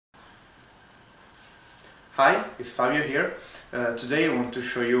Hi, it's Fabio here. Today I want to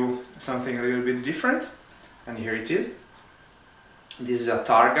show you something a little bit different, and here it is. This is a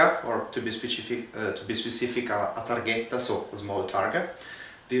Targa, or to be specific, a Targhetta, so a small Targa.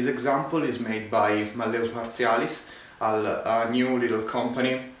 This example is made by Malleus Martialis, a new little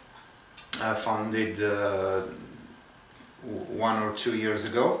company founded 1 or 2 years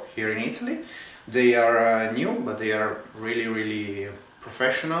ago here in Italy. They are new, but they are really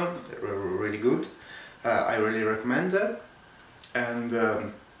professional, really good. I really recommend them, and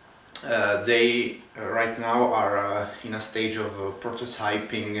they right now are in a stage of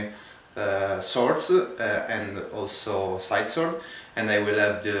prototyping swords and also side sword, and I will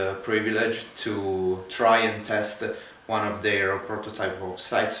have the privilege to try and test one of their prototype of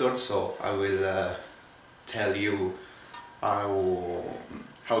side swords, so I will tell you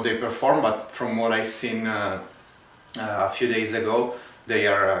how they perform. But from what I've seen a few days ago,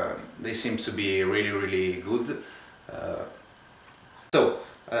 they seem to be really good.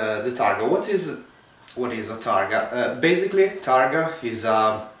 The Targa. What is a Targa? Basically, Targa is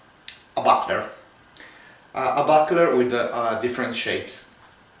a buckler. A buckler with different shapes.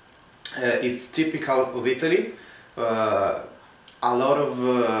 It's typical of Italy. A lot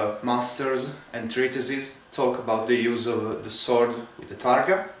of masters and treatises talk about the use of the sword with the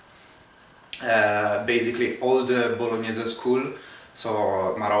Targa. Basically, all the Bolognese school,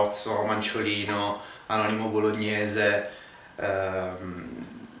 so Marozzo, Manciolino, Anonimo Bolognese,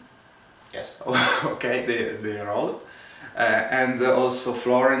 yes, okay, they are all, and also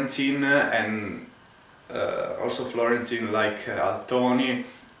Florentine, and also Florentine like Altoni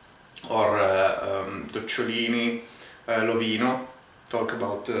or Docciolini, Lovino talk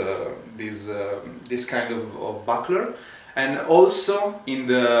about this kind of buckler. And also in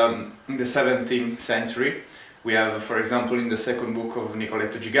the 17th century we have, for example, in the second book of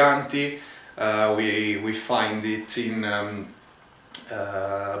Nicoletto Giganti, we find it in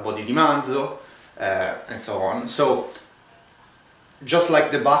Bodi di Manzo, and so on. So just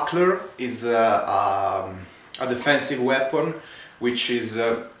like the buckler is a defensive weapon which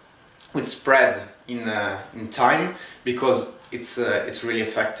spread in time, because it's really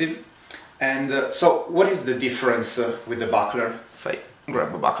effective. And so what is the difference with the buckler? If I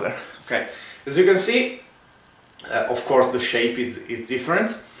grab a buckler, okay, as you can see, of course the shape is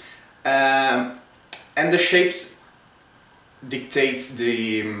different, and the shapes dictates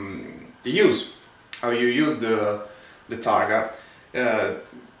the use, how you use the Targa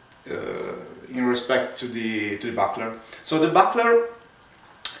in respect to the buckler. So the buckler,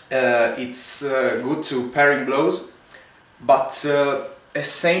 it's good to parrying blows, but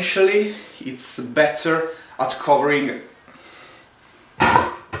essentially it's better at covering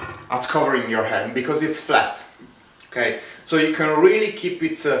your hand, because it's flat. Okay, so you can really keep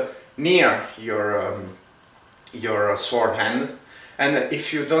it near your sword hand, and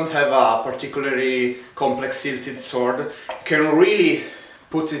if you don't have a particularly complex hilted sword, you can really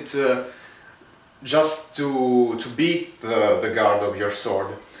put it just to beat the guard of your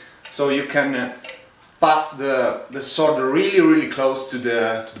sword. So you can pass the sword really close to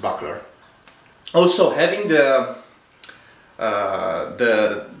the buckler. Also, having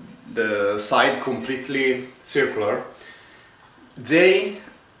the side completely circular, they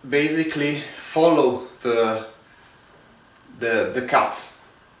basically follow the cuts,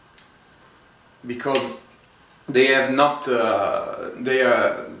 because they have not they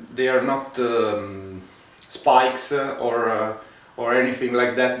are not spikes or anything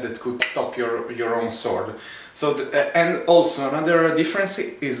like that could stop your own sword. So and also another difference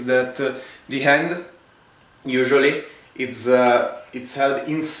is that the hand usually it's held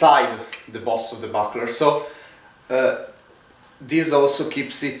inside the boss of the buckler, so this also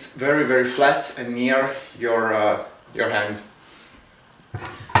keeps it very flat and near your hand.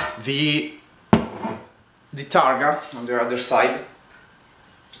 The Targa, on the other side,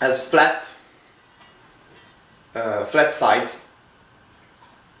 has flat sides,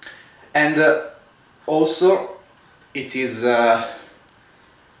 and also it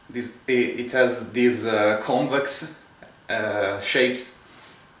has these convex shapes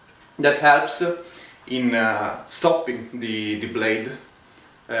that helps in stopping the blade,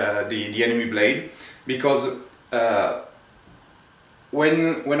 the enemy blade, because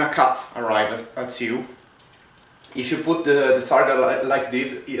when a cut arrives at you, if you put the Targa like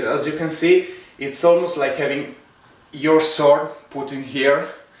this, as you can see, it's almost like having your sword put in here,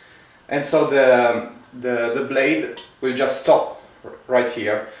 and so the blade will just stop right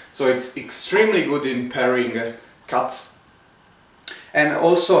here. So it's extremely good in parrying cuts. And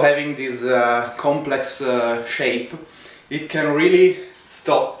also having this complex shape, it can really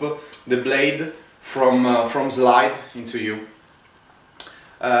stop the blade from slide into you.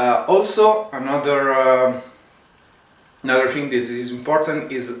 Also, another thing that is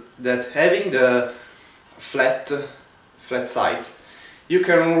important is that having the flat sides, you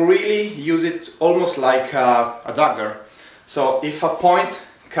can really use it almost like a dagger. So if a point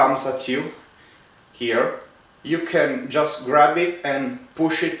comes at you here, you can just grab it and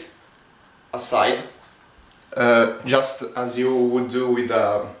push it aside, just as you would do with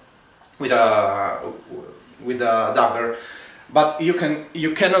a dagger. But you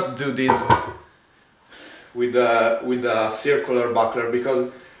cannot do this with a circular buckler, because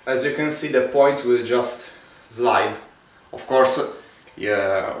as you can see, the point will just slide. Of course,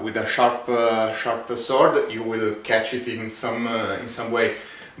 yeah, with a sharp sword you will catch it in some way.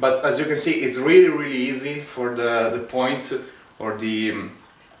 But as you can see, it's really easy for the point or the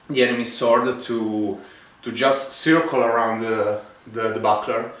enemy sword to just circle around the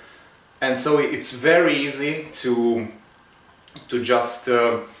buckler, and so it's very easy to just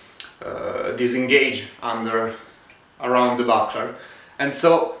disengage around the buckler. And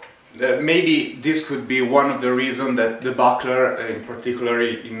so maybe this could be one of the reasons that the buckler, in particular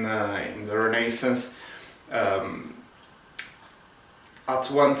in the Renaissance, at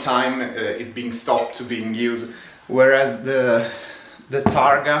one time it being stopped to being used, whereas the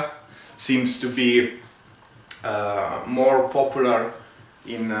Targa seems to be more popular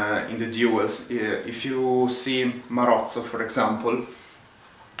in the duels. If you see Marozzo, for example,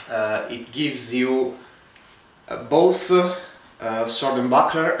 it gives you both sword and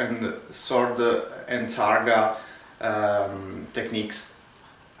buckler and sword and Targa techniques,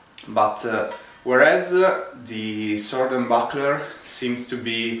 but whereas the sword and buckler seems to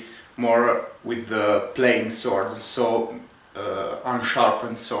be more with the plain sword, so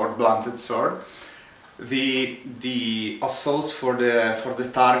unsharpened sword, blunted sword, the assaults for the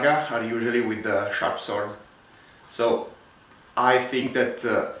Targa are usually with the sharp sword. So I think that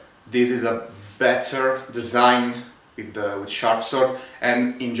this is a better design with sharp sword,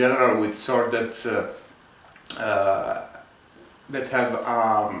 and in general with sword that have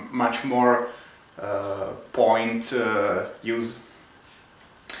much more point use.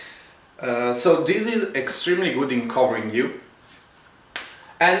 So this is extremely good in covering you,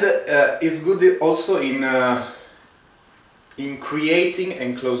 and it's good also in creating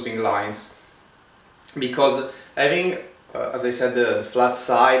and closing lines, because having as I said, the flat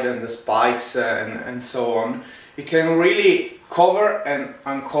side and the spikes and so on, it can really cover and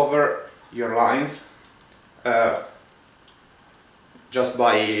uncover your lines just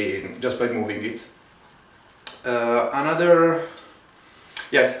by moving it.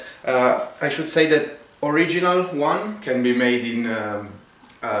 I should say that original one can be made in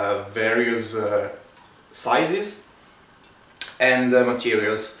various sizes and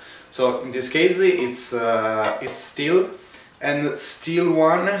materials. So in this case it's steel, and steel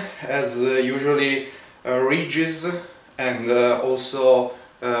one has usually ridges and also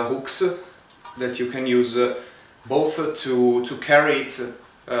hooks that you can use both to carry it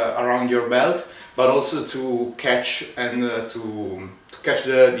around your belt, but also to catch and to catch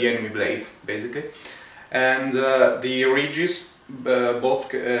the enemy blades, basically. And the ridges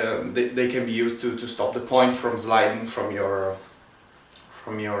both they can be used to stop the point from sliding from your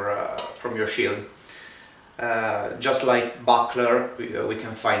shield. Just like buckler, we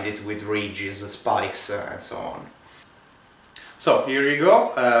can find it with ridges, spikes, and so on. So here you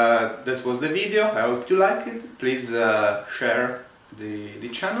go. That was the video. I hope you like it. Please share the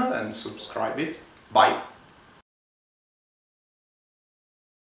channel and subscribe it. Bye.